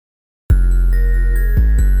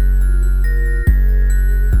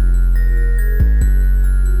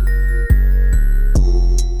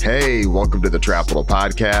welcome to the Trapital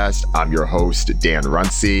Podcast. I'm your host, Dan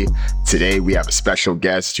Runcie. Today we have a special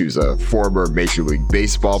guest who's a former Major League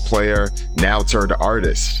Baseball player, now turned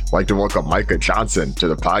artist. I'd like to welcome Micah Johnson to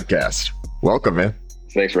the podcast. Welcome, man.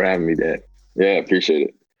 Thanks for having me, Dan. Yeah, appreciate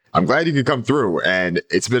it. I'm glad you could come through, and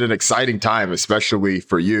it's been an exciting time, especially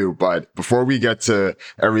for you. But before we get to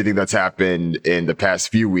everything that's happened in the past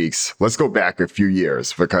few weeks, let's go back a few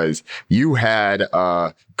years, because you had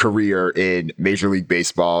a career in Major League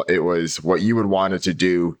Baseball. It was what you had wanted to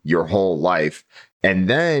do your whole life. And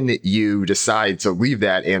then you decide to leave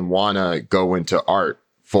that and want to go into art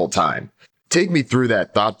full time. Take me through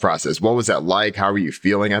that thought process. What was that like? How were you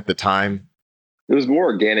feeling at the time? It was more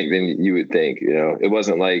organic than you would think. You know, it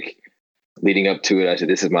wasn't like leading up to it, I said,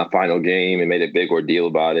 this is my final game and made a big ordeal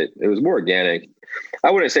about it. It was more organic.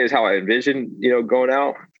 I wouldn't say it's how I envisioned, going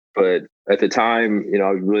out, but at the time, I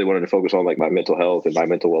really wanted to focus on like my mental health and my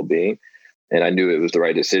mental well-being. And I knew it was the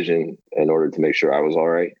right decision in order to make sure I was all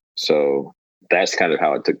right. So that's kind of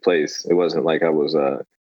how it took place. It wasn't like I was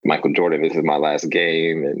Michael Jordan, this is my last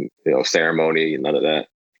game and, ceremony and none of that.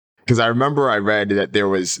 Because I remember I read that there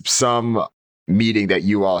was some meeting that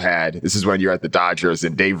you all had. This is when you're at the Dodgers,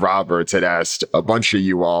 and Dave Roberts had asked a bunch of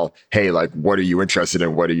you all, hey, like, what are you interested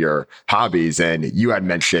in? What are your hobbies? And you had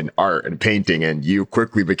mentioned art and painting, and you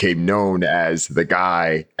quickly became known as the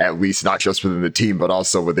guy, at least not just within the team, but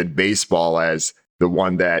also within baseball, as the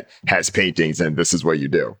one that has paintings, and this is what you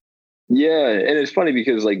do. Yeah. And it's funny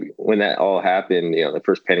because like when that all happened, the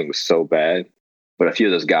first painting was so bad, but a few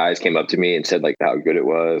of those guys came up to me and said like how good it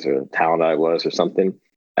was or talented I was or something.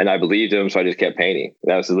 And I believed him, so I just kept painting.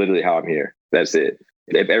 That was literally how I'm here. That's it.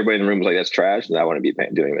 If everybody in the room was like, that's trash, then I want to be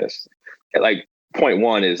doing this. And like, point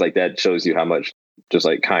one is like, that shows you how much just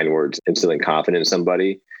like kind words, instilling confidence in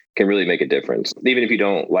somebody can really make a difference. Even if you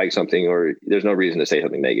don't like something or there's no reason to say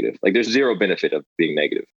something negative. Like there's zero benefit of being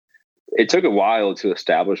negative. It took a while to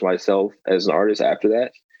establish myself as an artist after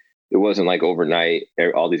that. It wasn't like overnight,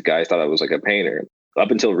 all these guys thought I was like a painter. Up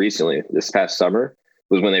until recently, this past summer,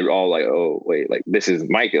 was when they were all like, oh, wait, like this is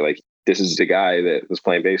Micah, like this is the guy that was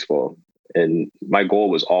playing baseball. And my goal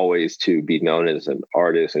was always to be known as an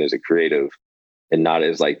artist and as a creative and not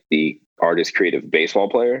as like the artist creative baseball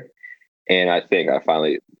player. And I think I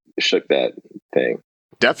finally shook that thing.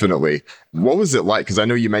 Definitely. What was it like? Because I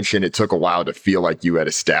know you mentioned it took a while to feel like you had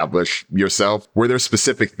established yourself. Were there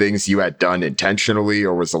specific things you had done intentionally,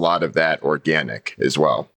 or was a lot of that organic as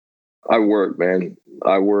well? I work, man.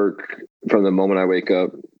 I work from the moment I wake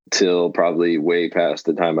up till probably way past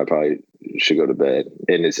the time I probably should go to bed.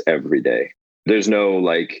 And it's every day. There's no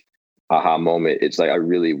like aha moment. It's like I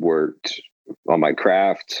really worked on my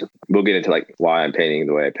craft. We'll get into like why I'm painting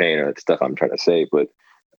the way I paint or that stuff I'm trying to say, but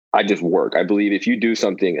I just work. I believe if you do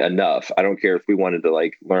something enough, I don't care if we wanted to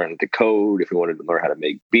like learn to code, if we wanted to learn how to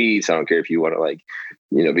make beats. I don't care if you want to like,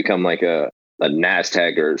 become like a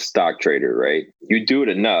NASDAQ or stock trader, right? You do it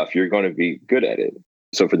enough, you're going to be good at it.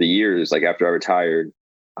 So for the years, like after I retired,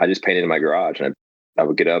 I just painted in my garage, and I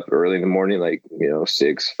would get up early in the morning, like,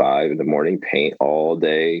 6, 5 in the morning, paint all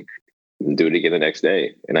day, and do it again the next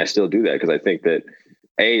day. And I still do that because I think that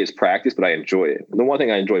it's practice, but I enjoy it. The one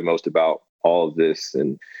thing I enjoy most about all of this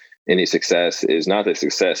and any success is not the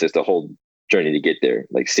success, it's the whole journey to get there.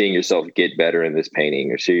 Like seeing yourself get better in this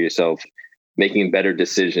painting or see yourself making better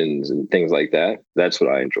decisions and things like that. That's what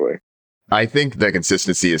I enjoy. I think that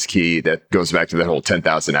consistency is key. That goes back to that whole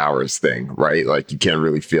 10,000 hours thing, right? Like you can't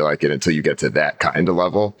really feel like it until you get to that kind of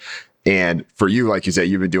level. And for you, like you said,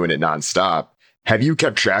 you've been doing it nonstop. Have you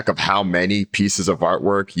kept track of how many pieces of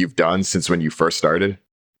artwork you've done since when you first started?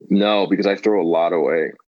 No, because I throw a lot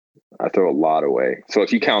away. So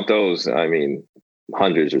if you count those, I mean,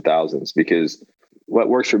 hundreds or thousands, because what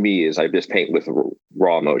works for me is I just paint with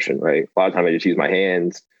raw emotion, right? A lot of times I just use my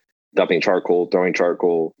hands, dumping charcoal, throwing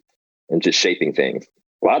charcoal, and just shaping things.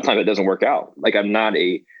 A lot of times it doesn't work out. Like I'm not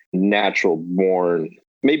a natural born,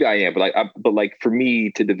 maybe I am, but like for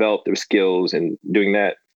me to develop those skills and doing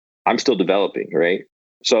that, I'm still developing, right?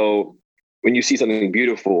 So when you see something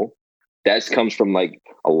beautiful, that comes from like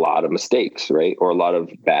a lot of mistakes, right? Or a lot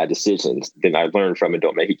of bad decisions. Then I learn from it,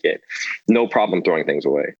 don't make it again. No problem throwing things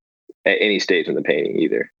away at any stage in the painting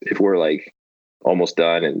either. If we're like almost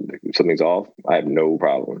done and something's off, I have no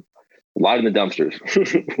problem. A lot in the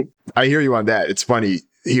dumpsters. I hear you on that. It's funny.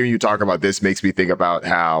 Hearing you talk about this makes me think about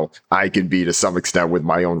how I can be to some extent with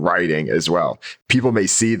my own writing as well. People may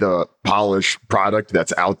see the polished product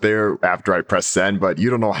that's out there after I press send, but you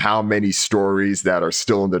don't know how many stories that are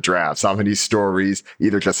still in the drafts, how many stories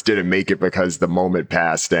either just didn't make it because the moment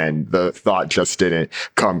passed and the thought just didn't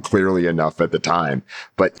come clearly enough at the time.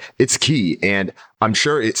 But it's key. And I'm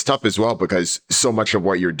sure it's tough as well because so much of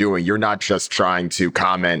what you're doing, you're not just trying to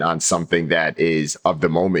comment on something that is of the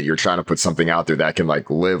moment. You're trying to put something out there that can like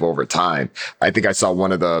live over time. I think I saw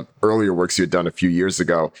one of the earlier works you had done a few years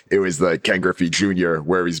ago. It was the Ken Griffey Jr.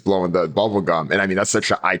 where he's blowing the bubble gum. And I mean, that's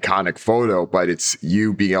such an iconic photo, but it's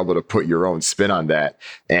you being able to put your own spin on that.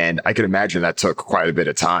 And I can imagine that took quite a bit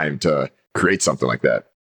of time to create something like that.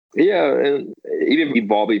 Yeah, and even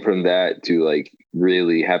evolving from that to like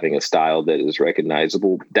really having a style that is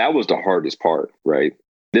recognizable, that was the hardest part, right?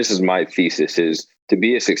 This is my thesis, is to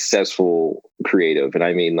be a successful creative, and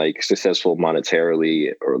I mean like successful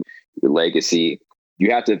monetarily or legacy,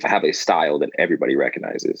 you have to have a style that everybody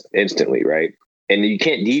recognizes instantly, right? And you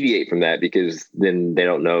can't deviate from that because then they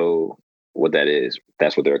don't know what that is.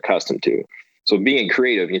 That's what they're accustomed to. So being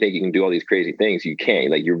creative, you think you can do all these crazy things, you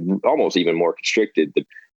can't. Like you're almost even more constricted the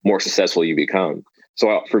more successful you become.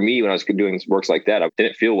 So for me, when I was doing works like that, I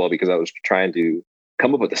didn't feel well because I was trying to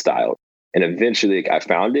come up with a style. And eventually I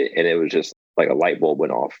found it and it was just like a light bulb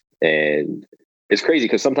went off. And it's crazy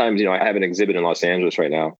because sometimes, I have an exhibit in Los Angeles right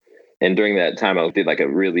now. And during that time, I did like a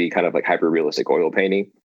really kind of like hyper realistic oil painting,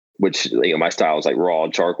 which, my style is like raw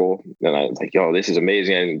charcoal. And I was like, yo, this is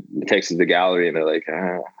amazing. And I texted the gallery and they're like,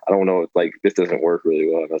 I don't know, like this doesn't work really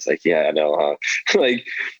well. And I was like, yeah, I know, huh? Like,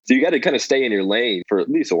 so you got to kind of stay in your lane for at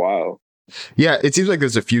least a while. Yeah, it seems like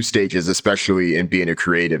there's a few stages, especially in being a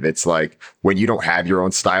creative. It's like when you don't have your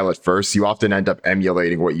own style at first, you often end up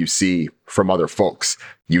emulating what you see from other folks.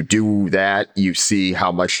 You do that, you see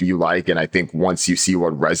how much you like. And I think once you see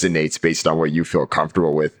what resonates based on what you feel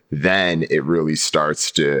comfortable with, then it really starts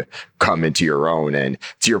to come into your own. And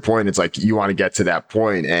to your point, it's like you want to get to that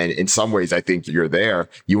point. And in some ways, I think you're there.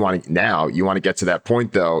 You want to get to that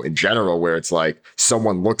point, though, in general, where it's like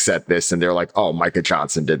someone looks at this and they're like, oh, Micah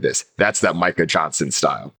Johnson did this. That's that Micah Johnson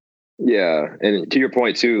style. Yeah. And to your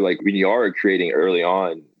point, too, like when you are creating early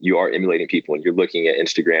on, you are emulating people and you're looking at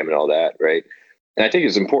Instagram and all that, right? And I think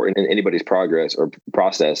it's important in anybody's progress or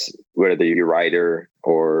process, whether you're a writer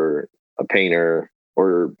or a painter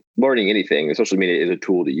or learning anything, social media is a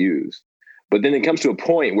tool to use. But then it comes to a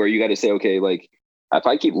point where you got to say, okay, like if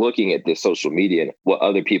I keep looking at this social media and what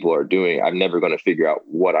other people are doing, I'm never going to figure out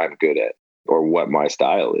what I'm good at or what my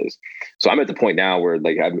style is. So I'm at the point now where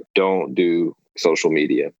like I don't do social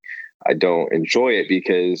media. I don't enjoy it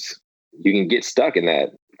because you can get stuck in that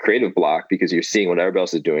creative block because you're seeing what everybody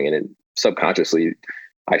else is doing and then subconsciously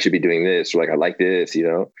I should be doing this or like I like this,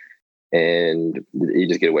 and you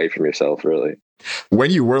just get away from yourself really.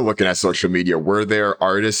 When you were looking at social media, were there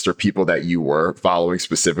artists or people that you were following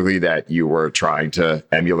specifically that you were trying to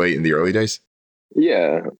emulate in the early days?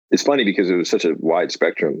 Yeah, it's funny because it was such a wide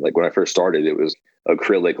spectrum. Like when I first started, it was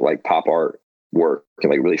acrylic, like pop art work and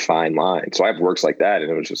like really fine lines. So I have works like that.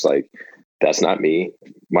 And it was just like, that's not me.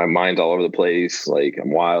 My mind's all over the place. Like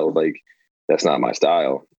I'm wild. Like that's not my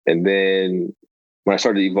style. And then when I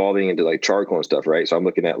started evolving into like charcoal and stuff, right? So I'm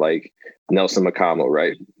looking at like Nelson Makamo,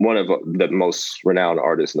 right? One of the most renowned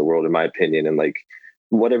artists in the world, in my opinion. And like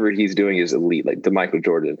whatever he's doing is elite, like the Michael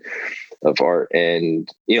Jordan of art. And,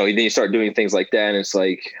 then you start doing things like that. And it's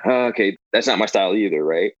like, okay, that's not my style either,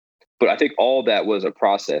 right? But I think all that was a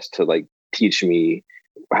process to like teach me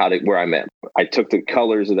where I'm at. I took the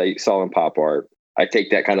colors that I saw in pop art. I take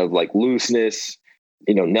that kind of like looseness,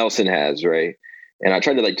 Nelson has, right? And I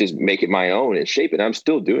tried to like just make it my own and shape it. I'm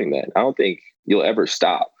still doing that. I don't think you'll ever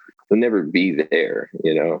stop. You'll never be there,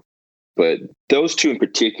 But those two in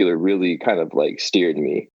particular really kind of like steered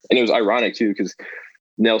me. And it was ironic too, because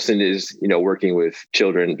Nelson is, working with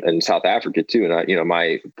children in South Africa too. And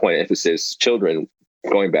my point of emphasis, children,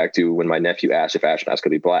 going back to when my nephew asked if astronauts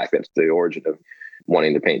could be black. That's the origin of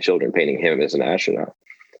wanting to paint children, painting him as an astronaut.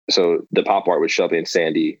 So the pop art with Shelby and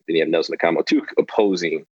Sandy, then you have Nelson Nakamo, two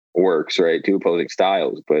opposing works, right? Two opposing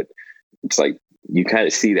styles. But it's like, you kind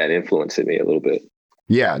of see that influence in me a little bit.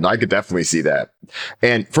 Yeah, no, I could definitely see that.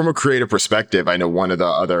 And from a creative perspective, I know one of the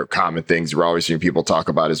other common things we're always hearing people talk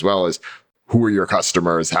about as well is who are your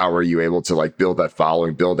customers? How are you able to like build that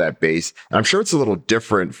following, build that base? And I'm sure it's a little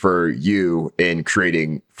different for you in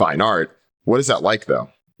creating fine art. What is that like though?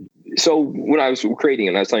 So when I was creating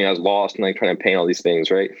and I was telling you I was lost and like trying to paint all these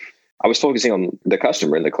things, right? I was focusing on the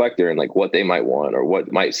customer and the collector and like what they might want or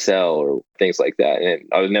what might sell or things like that. And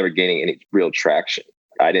I was never gaining any real traction.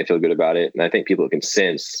 I didn't feel good about it. And I think people can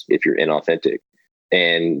sense if you're inauthentic.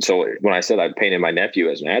 And so when I said I painted my nephew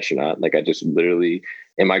as an astronaut, like I just literally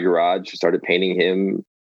in my garage started painting him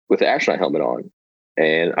with the astronaut helmet on.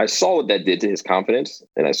 And I saw what that did to his confidence,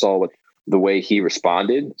 and I saw what the way he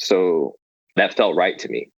responded. So that felt right to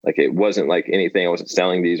me. Like, it wasn't like anything, I wasn't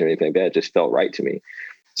selling these or anything like that. It just felt right to me.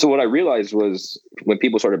 So what I realized was when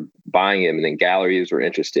people started buying him and then galleries were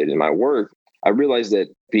interested in my work, I realized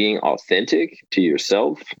that being authentic to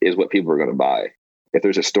yourself is what people are going to buy. If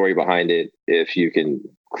there's a story behind it, if you can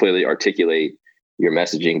clearly articulate your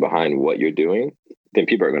messaging behind what you're doing, then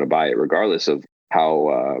people are going to buy it regardless of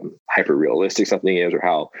how hyper realistic something is or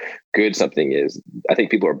how good something is. I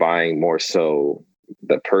think people are buying more so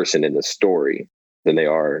the person in the story than they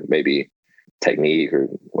are maybe technique or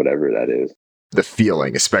whatever that is. The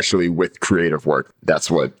feeling, especially with creative work,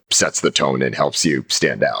 that's what sets the tone and helps you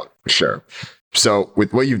stand out. Sure. So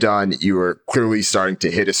with what you've done, you are clearly starting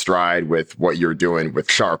to hit a stride with what you're doing with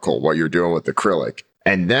charcoal, what you're doing with acrylic.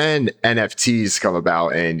 And then NFTs come about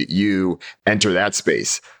and you enter that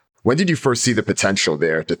space. When did you first see the potential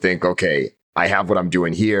there to think, okay, I have what I'm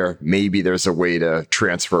doing here. Maybe there's a way to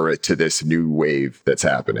transfer it to this new wave that's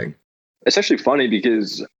happening? It's actually funny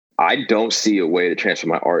because I don't see a way to transfer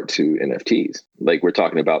my art to NFTs. Like, we're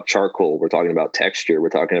talking about charcoal, we're talking about texture, we're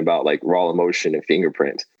talking about like raw emotion and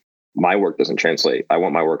fingerprint. My work doesn't translate. I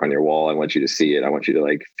want my work on your wall. I want you to see it. I want you to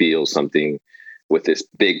like feel something with this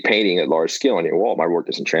big painting at large scale on your wall. My work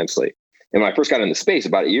doesn't translate. And when I first got into space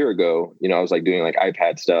about a year ago, I was like doing like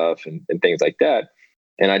iPad stuff and things like that.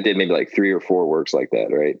 And I did maybe like 3 or 4 works like that,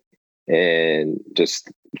 right? And just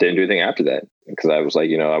didn't do anything after that because I was like,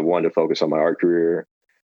 I wanted to focus on my art career.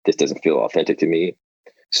 This doesn't feel authentic to me.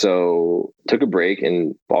 So took a break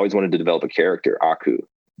and always wanted to develop a character, Aku,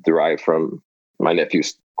 derived from my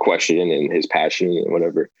nephew's question and his passion and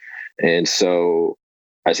whatever. And so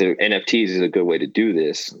I said, NFTs is a good way to do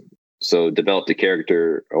this. So developed a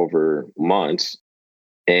character over months.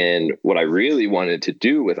 And what I really wanted to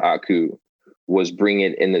do with Aku was bring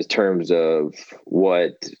it in the terms of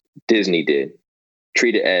what Disney did,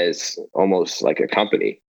 treat it as almost like a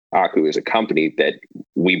company. Aku is a company that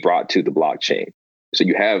we brought to the blockchain. So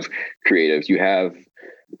you have creative, you have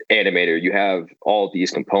animator, you have all these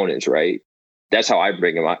components, right? That's how I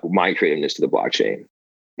bring my creativeness to the blockchain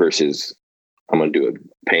versus I'm going to do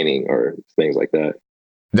a painting or things like that.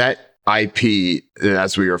 That IP,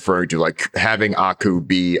 as we were referring to, like having Aku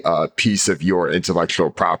be a piece of your intellectual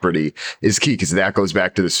property is key because that goes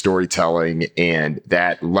back to the storytelling and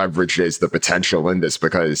that leverages the potential in this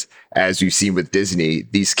because as you've seen with Disney,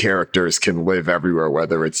 these characters can live everywhere,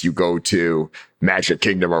 whether it's you go to Magic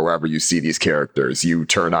Kingdom or wherever you see these characters, you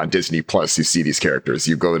turn on Disney Plus, you see these characters,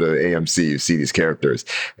 you go to AMC, you see these characters.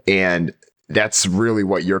 And that's really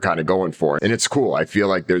what you're kind of going for. And it's cool. I feel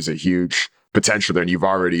like there's a huge potential there and you've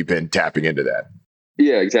already been tapping into that.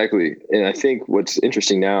 Yeah, exactly. And I think what's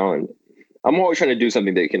interesting now, and I'm always trying to do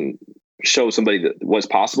something that can show somebody that what's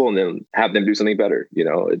possible and then have them do something better.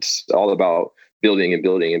 It's all about building and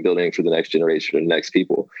building and building for the next generation and the next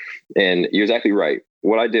people. And you're exactly right.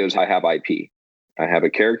 What I did is I have IP. I have a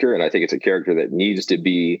character, and I think it's a character that needs to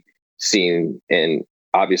be seen. And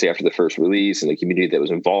obviously after the first release and the community that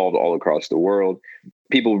was involved all across the world,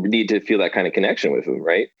 people need to feel that kind of connection with them,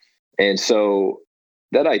 right? And so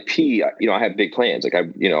that IP, I have big plans. Like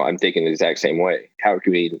I'm thinking the exact same way. How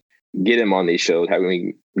can we get him on these shows? How can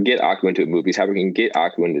we get Aku into movies? How we can get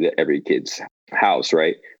Aku into every kid's house,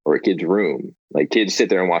 right? Or a kid's room. Like, kids sit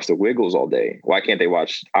there and watch the Wiggles all day. Why can't they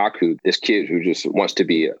watch Aku, this kid who just wants to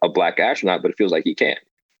be a black astronaut, but it feels like he can't?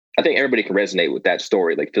 I think everybody can resonate with that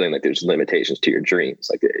story, like feeling like there's limitations to your dreams,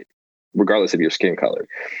 like regardless of your skin color.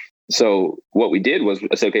 So what we did was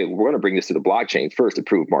I said, okay, we're going to bring this to the blockchain first to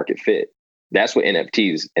prove market fit. That's what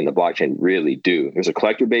NFTs and the blockchain really do. There's a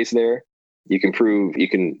collector base there. You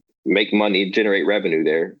can make money, generate revenue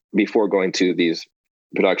there before going to these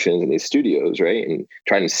productions and these studios, right? And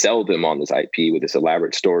trying to sell them on this IP with this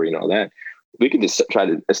elaborate story and all that. We can just try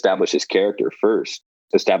to establish his character first,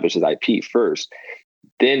 establish his IP first,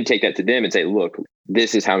 then take that to them and say, look,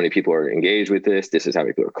 this is how many people are engaged with this. This is how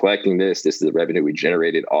many people are collecting this. This is the revenue we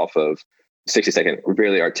generated off of 60-second,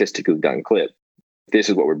 really artistically done clip. This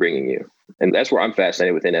is what we're bringing you. And that's where I'm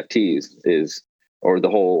fascinated with NFTs or the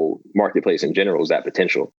whole marketplace in general, is that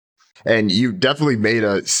potential. And you definitely made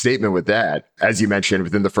a statement with that. As you mentioned,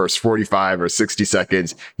 within the first 45 or 60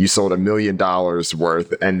 seconds, you sold $1 million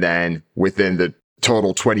worth. And then within the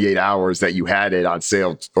total 28 hours that you had it on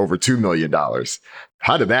sale, over $2 million.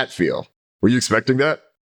 How did that feel? Were you expecting that?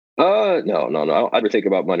 No. I don't ever think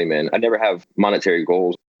about money, man. I never have monetary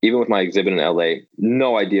goals. Even with my exhibit in LA,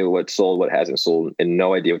 no idea what sold, what hasn't sold, and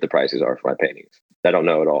no idea what the prices are for my paintings. I don't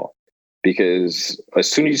know at all. Because as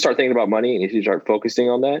soon as you start thinking about money and if you start focusing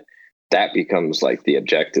on that, that becomes like the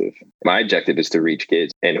objective. My objective is to reach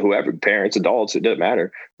kids and whoever, parents, adults, it doesn't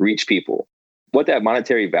matter, reach people. What that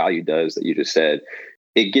monetary value does that you just said,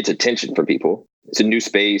 it gets attention from people. It's a new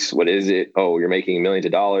space. What is it? Oh, you're making millions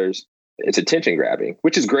of dollars. It's attention grabbing,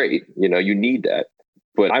 which is great. You need that.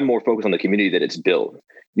 But I'm more focused on the community that it's built.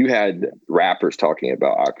 You had rappers talking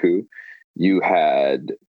about Aku. You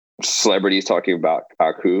had celebrities talking about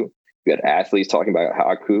Aku. You had athletes talking about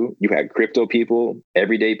Aku. You had crypto people,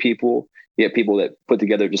 everyday people. You had people that put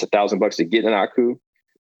together just $1,000 to get an Aku.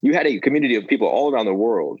 You had a community of people all around the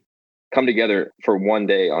world come together for one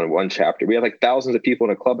day on one chapter. We had like thousands of people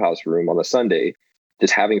in a clubhouse room on a Sunday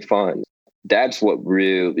just having fun. That's what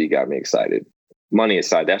really got me excited. Money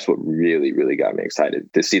aside, that's what really, really got me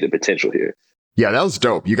excited to see the potential here. Yeah, that was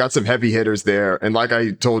dope. You got some heavy hitters there. And like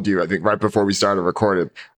I told you, I think right before we started recording,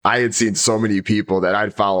 I had seen so many people that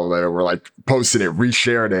I'd follow that were like posting it,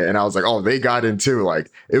 resharing it. And I was like, oh, they got in too. Like,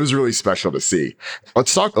 it was really special to see.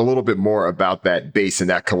 Let's talk a little bit more about that base and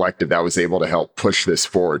that collective that was able to help push this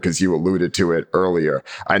forward, because you alluded to it earlier.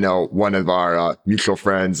 I know one of our mutual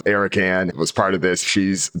friends, Eric Ann, was part of this.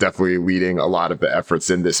 She's definitely leading a lot of the efforts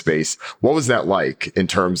in this space. What was that like in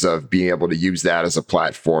terms of being able to use that as a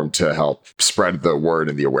platform to help spread the word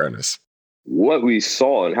and the awareness? What we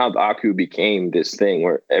saw and how the Aku became this thing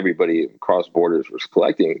where everybody across borders was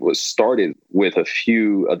collecting was started with a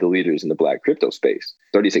few of the leaders in the Black crypto space.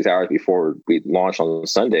 36 hours before we launched on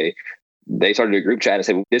Sunday, they started a group chat and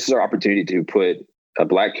said, well, this is our opportunity to put a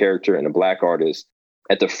Black character and a Black artist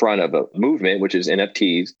at the front of a movement, which is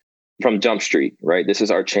NFTs from Jump Street, right? This is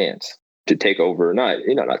our chance to take over, not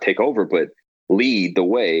take over, but lead the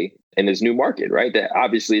way in this new market, right? That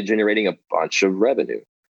obviously is generating a bunch of revenue.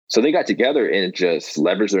 So they got together and just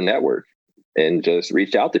leveraged their network and just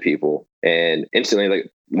reached out to people and instantly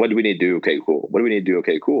like, what do we need to do? Okay, cool. What do we need to do?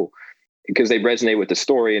 Okay, cool. Because they resonate with the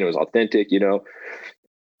story and it was authentic,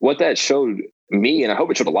 What that showed me, and I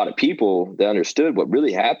hope it showed a lot of people that understood what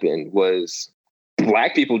really happened, was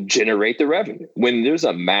Black people generate the revenue. When there's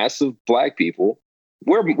a mass of Black people,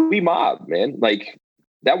 we mob, man. Like,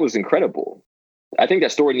 that was incredible. I think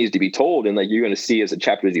that story needs to be told, and like you're going to see as the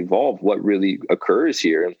chapters evolve what really occurs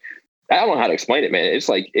here. And I don't know how to explain it, man. It's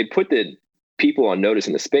like it put the people on notice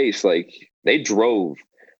in the space. Like they drove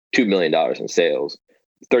 $2 million in sales,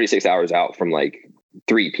 36 hours out from like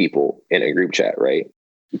 3 people in a group chat, right?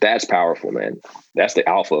 That's powerful, man. That's the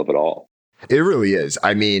alpha of it all. It really is.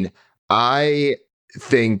 I mean, I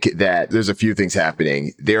think that there's a few things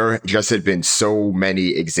happening. There just had been so many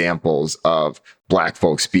examples of Black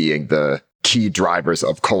folks being the key drivers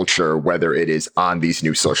of culture, whether it is on these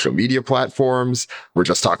new social media platforms. We're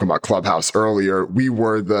just talking about Clubhouse earlier. We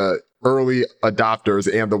were the early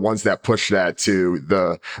adopters and the ones that pushed that to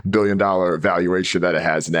the $1 billion valuation that it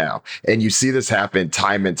has now. And you see this happen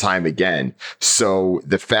time and time again. So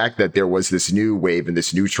the fact that there was this new wave and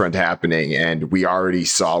this new trend happening, and we already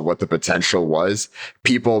saw what the potential was,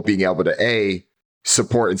 people being able to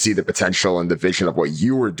support and see the potential and the vision of what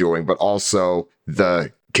you were doing, but also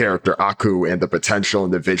the character Aku and the potential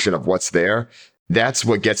and the vision of what's there. That's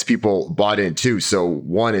what gets people bought in too. So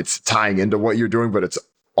one, it's tying into what you're doing, but it's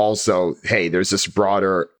also, hey, there's this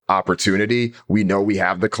broader opportunity. We know we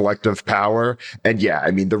have the collective power. And yeah,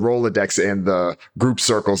 I mean, the Rolodex and the group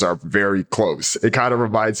circles are very close. It kind of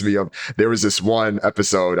reminds me of, there was this one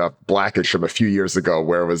episode of Blackish from a few years ago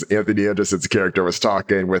where it was Anthony Anderson's character was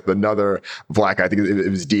talking with another Black, I think it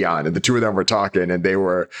was Dion, and the two of them were talking and they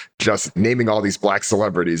were just naming all these Black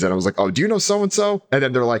celebrities. And I was like, oh, do you know so-and-so? And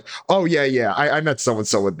then they're like, oh yeah, I met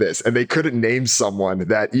so-and-so with this. And they couldn't name someone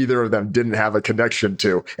that either of them didn't have a connection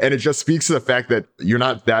to. And it just speaks to the fact that you're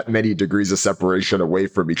not that many degrees of separation away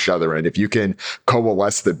from each other. And if you can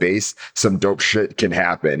coalesce the base, some dope shit can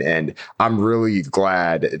happen. And I'm really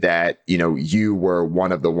glad that, you were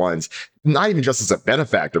one of the ones, not even just as a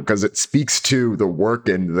benefactor, because it speaks to the work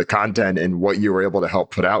and the content and what you were able to help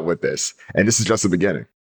put out with this. And this is just the beginning.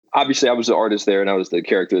 Obviously, I was the artist there and I was the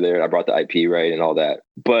character there. And I brought the IP, right, and all that.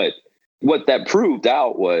 But what that proved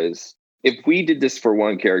out was, if we did this for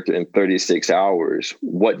one character in 36 hours,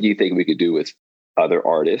 what do you think we could do with other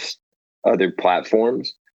artists, other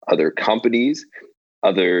platforms, other companies,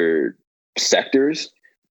 other sectors?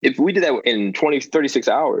 If we did that in 36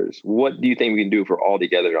 hours, what do you think we can do if we're all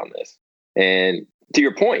together on this? And to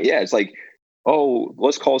your point, yeah, it's like, oh,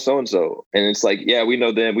 let's call so-and-so. And it's like, yeah, we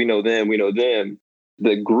know them.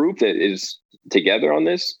 The group that is together on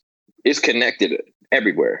this is connected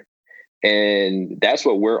everywhere. And that's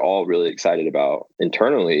what we're all really excited about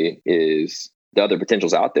internally, is the other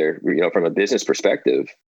potentials out there, from a business perspective,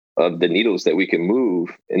 of the needles that we can move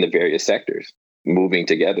in the various sectors moving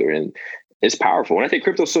together. And It's powerful. And I think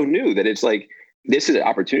crypto's so new that it's like, this is an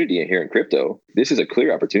opportunity in here in crypto. This is a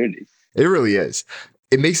clear opportunity. It really is.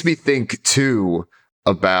 It makes me think too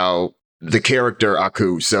about the character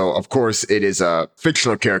Aku. So, of course, it is a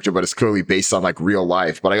fictional character, but it's clearly based on like real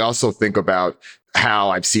life. But I also think about how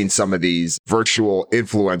I've seen some of these virtual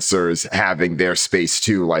influencers having their space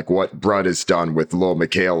too, like what Brud has done with Lil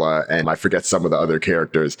Michaela, and I forget some of the other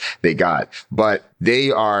characters they got. But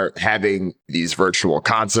they are having these virtual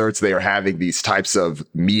concerts. They are having these types of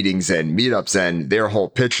meetings and meetups, and their whole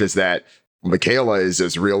pitch is that Michaela is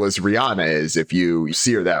as real as Rihanna is, if you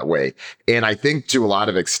see her that way. And I think to a lot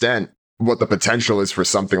of extent, what the potential is for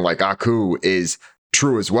something like Aku is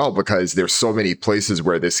true as well, because there's so many places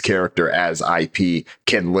where this character as IP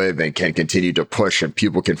can live and can continue to push and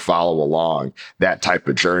people can follow along that type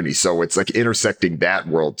of journey. So it's like intersecting that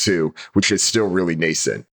world too, which is still really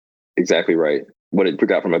nascent. Exactly right. What it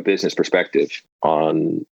forgot from a business perspective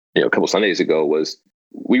on, a couple Sundays ago was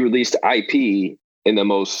we released IP in the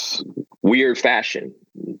most weird fashion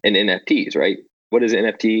in NFTs, right? What is an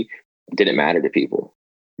NFT? Didn't matter to people.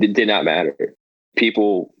 It did not matter.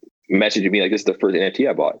 People messaging me like, this is the first NFT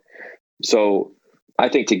I bought. So I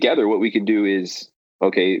think together what we could do is,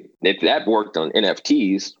 okay, if that worked on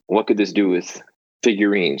NFTs, what could this do with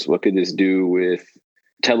figurines? What could this do with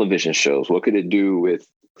television shows? What could it do with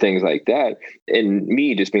things like that? And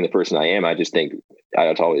me just being the person I am, I just think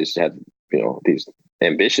I've always had, these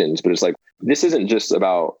ambitions, but it's like, this isn't just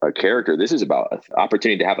about a character. This is about an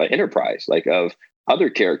opportunity to have an enterprise, like of other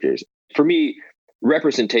characters. For me,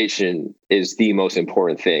 representation is the most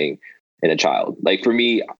important thing in a child. Like for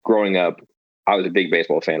me, growing up, I was a big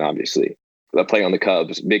baseball fan, obviously. I play on the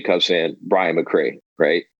Cubs, big Cubs fan, Brian McRae,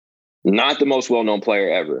 right? Not the most well-known player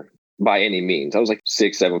ever by any means. I was like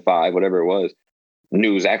 6'7", 5", whatever it was.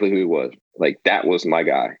 Knew exactly who he was. Like that was my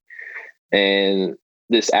guy. And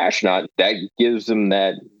this astronaut, that gives him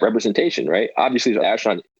that representation, right? Obviously, the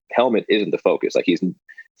astronaut helmet isn't the focus. Like it's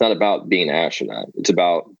not about being an astronaut. It's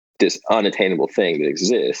about this unattainable thing that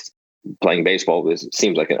exists. Playing baseball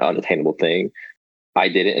seems like an unattainable thing. I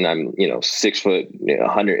did it, and I'm 6 foot,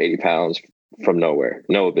 180 pounds from nowhere,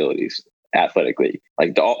 no abilities athletically,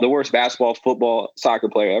 like the worst basketball, football, soccer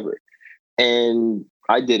player ever. And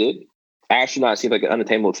I did it. Astronaut seems like an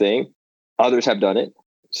unattainable thing. Others have done it.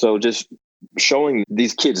 So just showing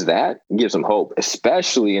these kids that gives them hope,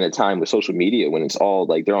 especially in a time with social media when it's all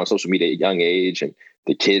like they're on social media at a young age and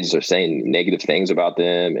the kids are saying negative things about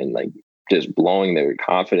them and like just blowing their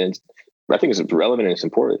confidence. I think it's relevant and it's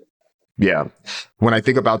important. Yeah. When I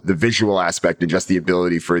think about the visual aspect and just the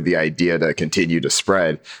ability for the idea to continue to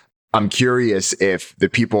spread, I'm curious if the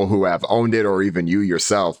people who have owned it or even you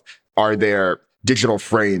yourself, are there digital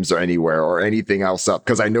frames or anywhere or anything else up?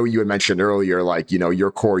 Because I know you had mentioned earlier, like,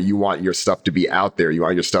 your core, you want your stuff to be out there. You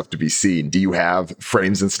want your stuff to be seen. Do you have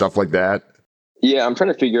frames and stuff like that? Yeah, I'm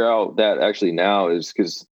trying to figure out that actually now is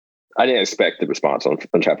because I didn't expect the response on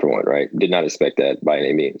chapter 1, right? Did not expect that by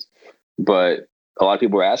any means. But a lot of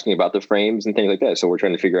people were asking about the frames and things like that. So we're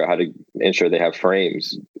trying to figure out how to ensure they have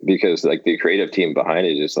frames because like the creative team behind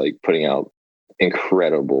it is like putting out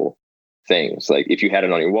incredible things. Like if you had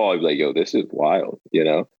it on your wall, you'd be like, yo, this is wild,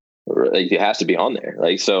 Or, like it has to be on there.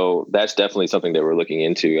 Like, so that's definitely something that we're looking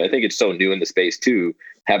into. I think it's so new in the space too.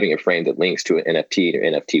 Having a frame that links to an NFT or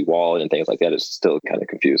NFT wallet and things like that is still kind of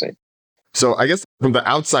confusing. So I guess from the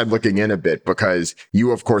outside looking in a bit, because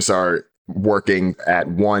you, of course, are working at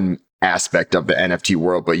one aspect of the NFT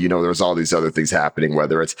world, but there's all these other things happening,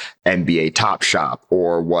 whether it's NBA Top Shop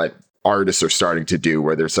or what artists are starting to do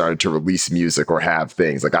where they're starting to release music or have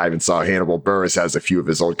things. Like I even saw Hannibal Buress has a few of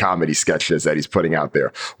his old comedy sketches that he's putting out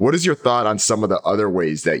there. What is your thought on some of the other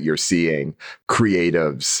ways that you're seeing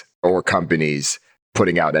creatives or companies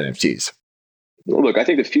putting out NFTs? Look, I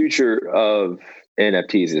think the future of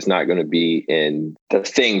NFTs is not going to be in the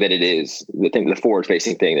thing that it is, the forward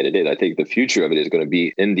facing thing that it is. I think the future of it is going to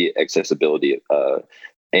be in the accessibility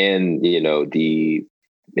and, the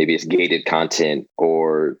maybe it's gated content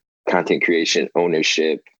or content creation,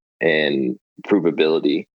 ownership and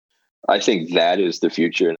provability. I think that is the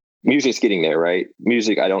future. Music's getting there, right?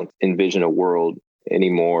 Music, I don't envision a world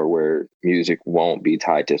anymore where music won't be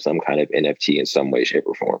tied to some kind of NFT in some way, shape,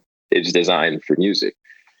 or form. It's designed for music.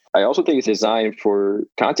 I also think it's designed for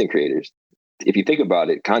content creators. If you think about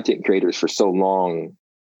it, content creators for so long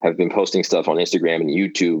have been posting stuff on Instagram and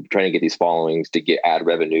YouTube, trying to get these followings to get ad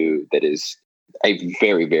revenue that is a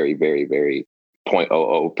very, very, very, very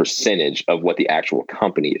 0.00% of what the actual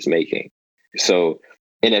company is making. So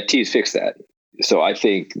NFTs fix that. So I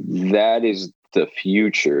think that is the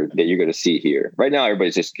future that you're going to see here. Right now,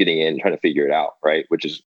 everybody's just getting in, trying to figure it out, right? Which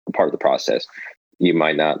is part of the process. You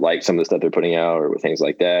might not like some of the stuff they're putting out or things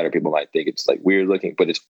like that, or people might think it's like weird looking,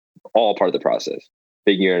 but it's all part of the process,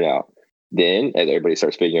 figuring it out. Then as everybody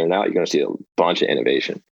starts figuring it out, you're going to see a bunch of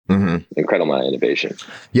innovation, incredible amount of innovation.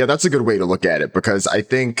 Yeah, that's a good way to look at it, because I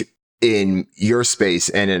think in your space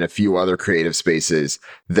and in a few other creative spaces,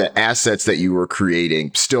 the assets that you were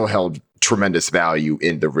creating still held tremendous value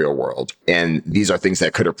in the real world. And these are things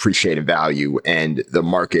that could appreciate in value, and the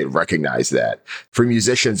market recognized that. For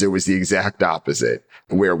musicians, it was the exact opposite,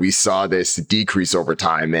 where we saw this decrease over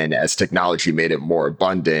time. And as technology made it more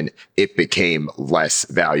abundant, it became less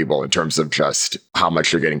valuable in terms of just how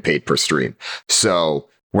much you're getting paid per stream. So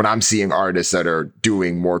when I'm seeing artists that are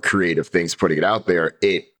doing more creative things, putting it out there,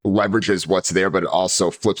 it leverages what's there, but it also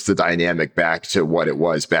flips the dynamic back to what it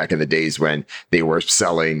was back in the days when they were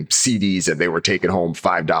selling CDs and they were taking home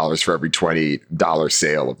 $5 for every $20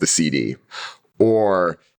 sale of the CD.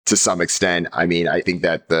 Or to some extent, I mean, I think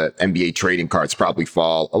that the NBA trading cards probably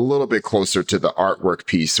fall a little bit closer to the artwork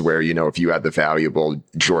piece where, you know, if you had the valuable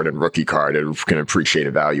Jordan rookie card, it can appreciate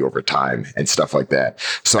in value over time and stuff like that.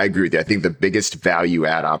 So I agree with you. I think the biggest value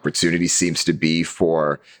add opportunity seems to be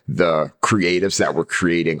for the creatives that were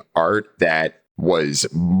creating art that was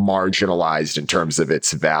marginalized in terms of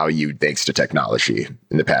its value thanks to technology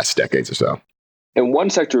in the past decades or so. And one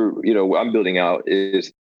sector, you know, I'm building out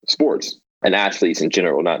is sports and athletes in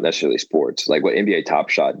general, not necessarily sports. Like what NBA Top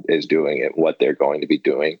Shot is doing and what they're going to be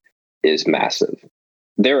doing is massive.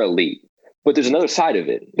 They're elite. But there's another side of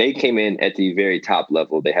it. They came in at the very top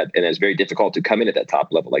level. And it's very difficult to come in at that top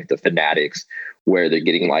level, like the Fanatics, where they're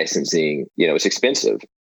getting licensing, you know, it's expensive.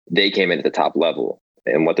 They came in at the top level,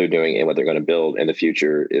 and what they're doing and what they're going to build in the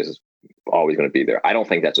future is always going to be there. I don't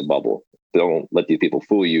think that's a bubble. Don't let these people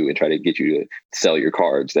fool you and try to get you to sell your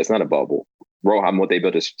cards. That's not a bubble. Roham, what they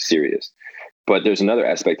built is serious. But there's another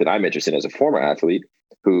aspect that I'm interested in as a former athlete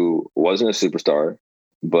who wasn't a superstar,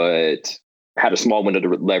 but had a small window to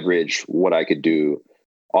leverage what I could do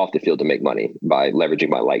off the field to make money by leveraging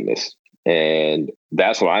my likeness. And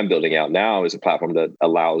that's what I'm building out now, is a platform that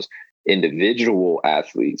allows individual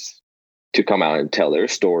athletes to come out and tell their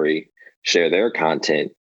story, share their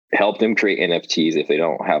content, help them create NFTs if they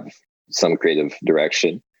don't have some creative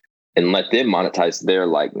direction, and let them monetize their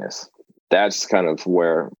likeness. That's kind of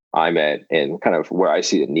where I'm at and kind of where I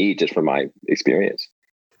see the need just from my experience.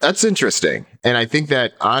 That's interesting. And I think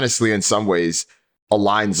that honestly, in some ways,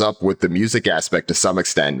 aligns up with the music aspect to some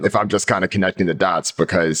extent, if I'm just kind of connecting the dots,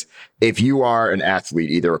 because if you are an athlete,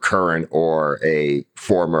 either a current or a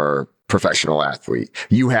former professional athlete,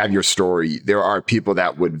 you have your story. There are people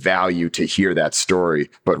that would value to hear that story.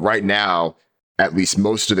 But right now, at least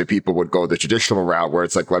most of the people would go the traditional route where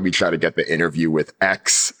it's like, let me try to get the interview with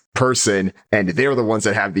X person, and they're the ones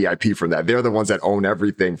that have the IP from that. They're the ones that own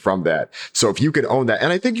everything from that. So if you could own that,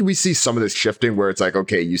 and I think we see some of this shifting where it's like,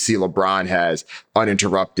 okay, you see LeBron has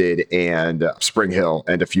Uninterrupted and Spring Hill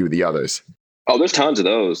and a few of the others. Oh, there's tons of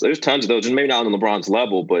those. There's tons of those, and maybe not on LeBron's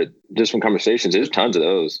level, but just from conversations, there's tons of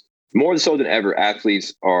those. More so than ever,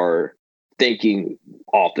 athletes are thinking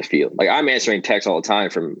off the field. Like I'm answering texts all the time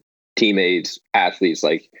from teammates, athletes,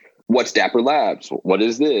 like, what's Dapper Labs? What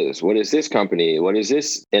is this? What is this company? What does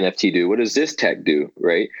this NFT do? What does this tech do?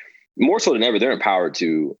 Right? More so than ever, they're empowered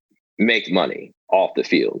to make money off the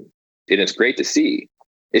field. And it's great to see.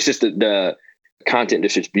 It's just that the content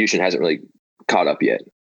distribution hasn't really caught up yet,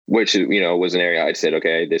 which, you know, was an area I said,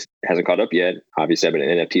 okay, this hasn't caught up yet. Obviously, I've been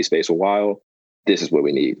in the NFT space a while. This is what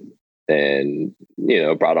we need. And, you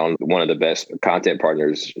know, brought on one of the best content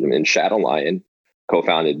partners in Shadow Lion,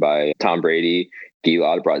 co-founded by Tom Brady.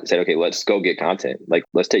 Gilad said, okay, let's go get content. Like,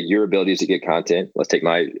 let's take your abilities to get content. Let's take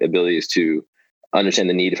my abilities to understand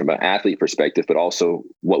the need from an athlete perspective, but also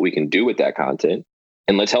what we can do with that content.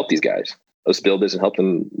 And let's help these guys. Let's build this and help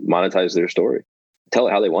them monetize their story. Tell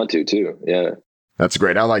it how they want to, too. Yeah. That's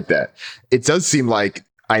great. I like that. It does seem like,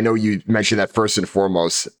 I know you mentioned that first and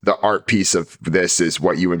foremost, the art piece of this is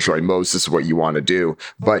what you enjoy most. This is what you want to do.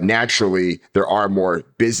 But naturally, there are more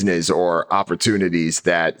business or opportunities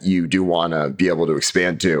that you do want to be able to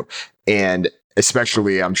expand to. And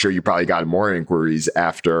especially, I'm sure you probably got more inquiries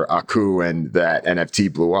after Aku and that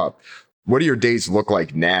NFT blew up. What do your days look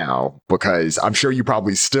like now? Because I'm sure you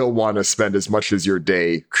probably still want to spend as much as your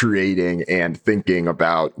day creating and thinking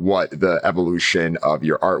about what the evolution of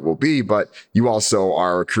your art will be, but you also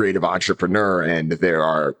are a creative entrepreneur and there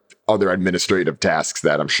are other administrative tasks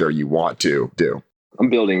that I'm sure you want to do.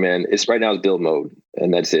 I'm building, man. It's right now it's build mode,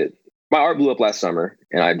 and that's it. My art blew up last summer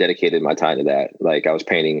and I dedicated my time to that. Like I was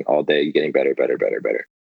painting all day, getting better.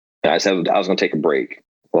 And I said I was going to take a break.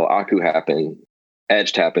 Well, Aku happened.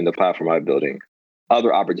 Edge happened, the platform I'm building.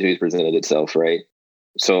 Other opportunities presented itself, right?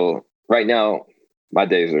 So right now, My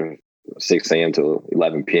days are 6 a.m. to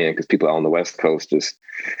 11 p.m. because people out on the West Coast just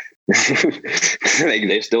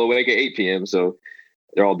they're still awake at 8 p.m. So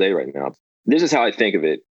they're all day right now. This is how I think of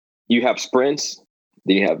it. You have sprints,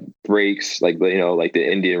 then you have breaks, like like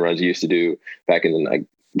the Indian runs you used to do back in like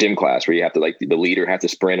gym class, where you have to like the leader have to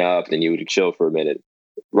sprint up, then you would chill for a minute.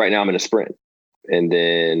 Right now, I'm in a sprint, and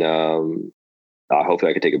then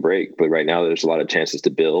hopefully I could take a break. But right now, there's a lot of chances to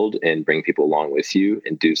build and bring people along with you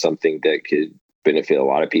and do something that could benefit a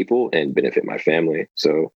lot of people and benefit my family.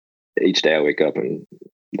 So each day I wake up and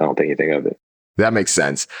I don't think anything of it. That makes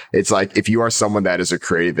sense. It's like if you are someone that is a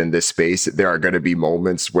creative in this space, there are going to be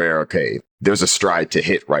moments where, okay, there's a stride to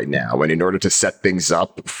hit right now. And in order to set things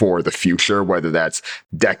up for the future, whether that's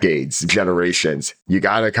decades, generations, you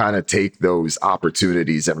got to kind of take those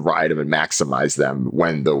opportunities and ride them and maximize them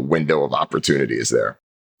when the window of opportunity is there.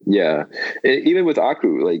 Yeah. Even with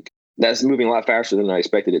Aku, like that's moving a lot faster than I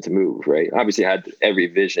expected it to move, right? Obviously, I had every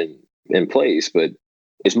vision in place, but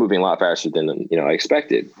it's moving a lot faster than I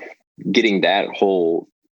expected. Getting that whole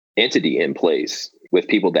entity in place with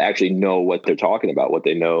people that actually know what they're talking about, what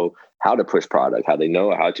they know, how to push product, how they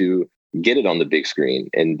know how to get it on the big screen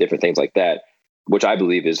and different things like that, which I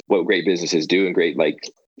believe is what great businesses do and great like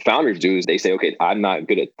founders do is they say, okay, I'm not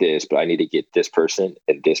good at this, but I need to get this person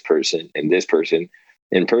and this person and this person.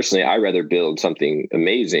 And personally, I'd rather build something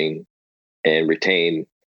amazing and retain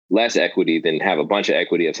less equity than have a bunch of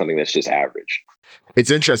equity of something that's just average.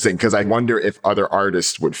 It's interesting because I wonder if other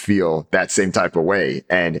artists would feel that same type of way.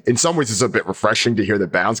 And in some ways, it's a bit refreshing to hear the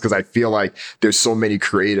balance because I feel like there's so many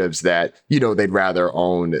creatives that, they'd rather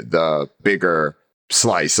own the bigger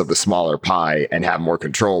slice of the smaller pie and have more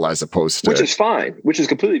control as opposed to. Which is fine, which is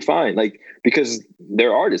completely fine. Like, because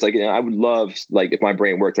they're artists. Like, I would love, like, if my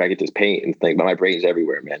brain worked, I could just paint and think, but my brain's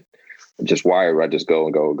everywhere, man. I'm just wired where I just go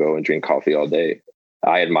and drink coffee all day.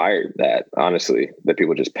 I admire that, honestly, that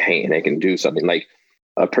people just paint and they can do something. Like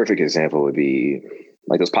a perfect example would be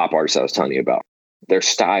like those pop artists I was telling you about. Their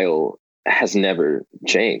style has never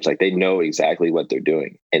changed. Like they know exactly what they're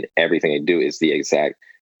doing and everything they do is the exact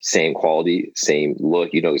same quality, same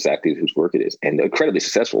look. You know exactly whose work it is and they're incredibly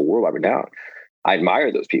successful, worldwide renowned. I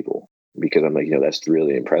admire those people because I'm like, that's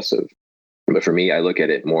really impressive. But for me, I look at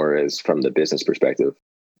it more as from the business perspective,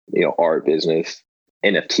 art business.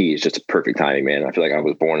 NFT is just a perfect timing, man. I feel like I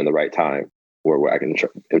was born in the right time where I can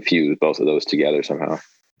infuse both of those together somehow. It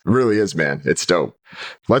really is, man. It's dope.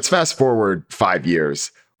 Let's fast forward 5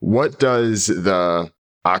 years. What does the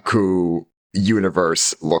Aku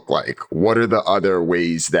universe look like? What are the other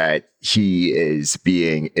ways that he is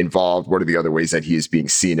being involved? What are the other ways that he is being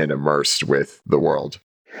seen and immersed with the world?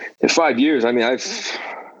 In 5 years, I mean, I've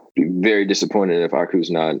been very disappointed if Aku's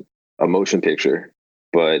not a motion picture,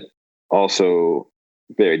 but also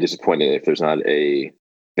very disappointed if there's not a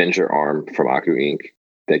venture arm from Aku Inc.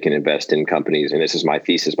 that can invest in companies. And this is my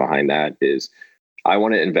thesis behind that is I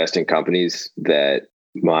want to invest in companies that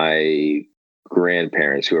my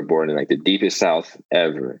grandparents who were born in like the deepest South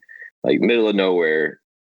ever, like middle of nowhere,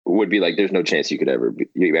 would be like, there's no chance you could ever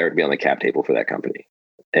be on the cap table for that company.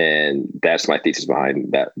 And that's my thesis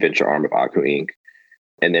behind that venture arm of Aku Inc.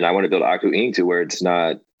 And then I want to build Aku Inc. to where it's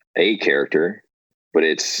not a character, but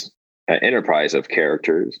it's an enterprise of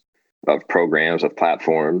characters, of programs, of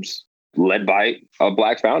platforms, led by a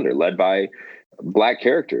Black founder, led by Black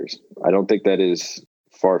characters. I don't think that is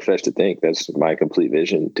far-fetched to think. That's my complete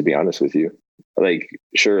vision, to be honest with you. Like,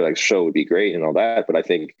 sure, like show would be great and all that, but I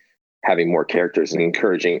think having more characters and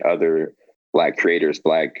encouraging other Black creators,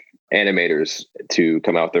 Black animators to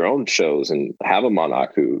come out with their own shows and have them on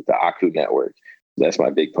Aku, the Aku network. That's my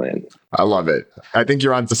big plan. I love it. I think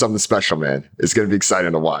you're onto something special, man. It's going to be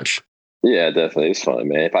exciting to watch. Yeah, definitely. It's fun,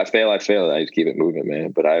 man. If I fail, I fail. I just keep it moving,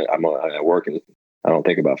 man. But I'm working. I don't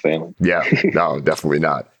think about failing. Yeah, no, definitely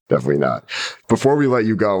not. Definitely not. Before we let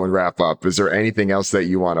you go and wrap up, is there anything else that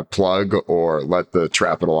you want to plug or let the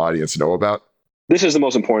Trapital audience know about? This is the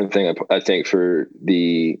most important thing, I think, for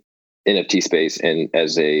the NFT space. And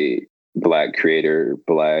as a Black creator,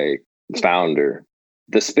 Black founder,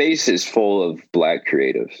 the space is full of Black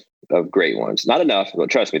creatives, of great ones. Not enough, but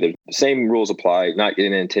trust me, the same rules apply, not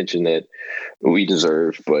getting the attention that we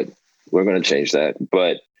deserve, but we're going to change that.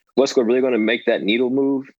 But what's really going to make that needle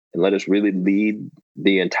move and let us really lead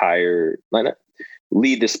the entire,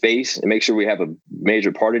 lead the space and make sure we have a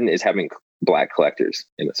major part in it is having Black collectors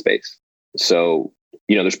in the space. So,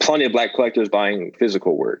 there's plenty of Black collectors buying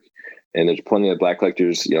physical work and there's plenty of Black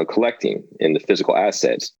collectors, collecting in the physical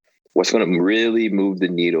assets. What's going to really move the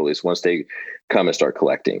needle is once they come and start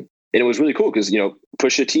collecting. And it was really cool because,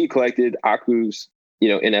 Pusha T collected Aku's,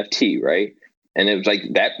 NFT, right? And it was like,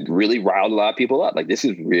 that really riled a lot of people up. Like, this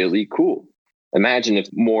is really cool. Imagine if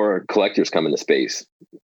more collectors come into space,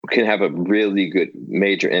 can have a really good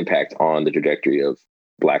major impact on the trajectory of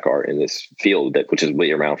Black art in this field which is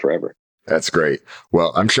really around forever. That's great.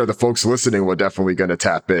 Well, I'm sure the folks listening were definitely going to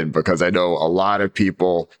tap in, because I know a lot of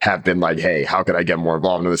people have been like, hey, how can I get more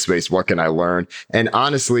involved in this space? What can I learn? And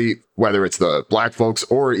honestly, whether it's the Black folks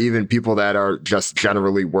or even people that are just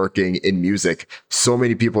generally working in music, so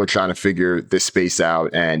many people are trying to figure this space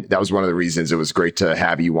out. And that was one of the reasons it was great to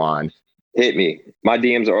have you on. Hit me. My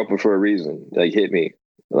DMs are open for a reason. Like, hit me.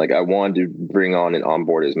 Like, I wanted to bring on and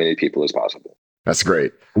onboard as many people as possible. That's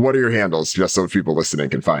great. What are your handles, just so people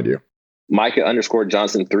listening can find you?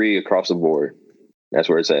 Micah_Johnson3 across the board. That's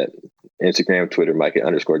where it's at. Instagram, Twitter,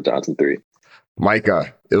 Micah_Johnson3.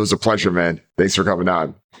 Micah, it was a pleasure, man. Thanks for coming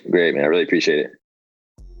on. Great, man. I really appreciate it.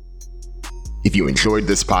 If you enjoyed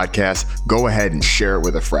this podcast, go ahead and share it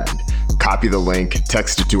with a friend. Copy the link,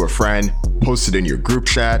 text it to a friend, post it in your group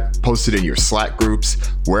chat, post it in your Slack groups,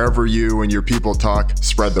 wherever you and your people talk,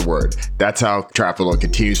 spread the word. That's how Trapalot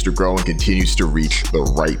continues to grow and continues to reach the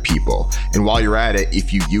right people. And while you're at it,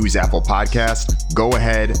 if you use Apple Podcasts, go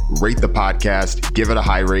ahead, rate the podcast, give it a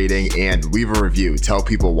high rating, and leave a review. Tell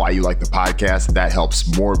people why you like the podcast. That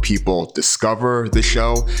helps more people discover the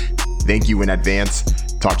show. Thank you in advance.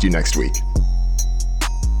 Talk to you next week.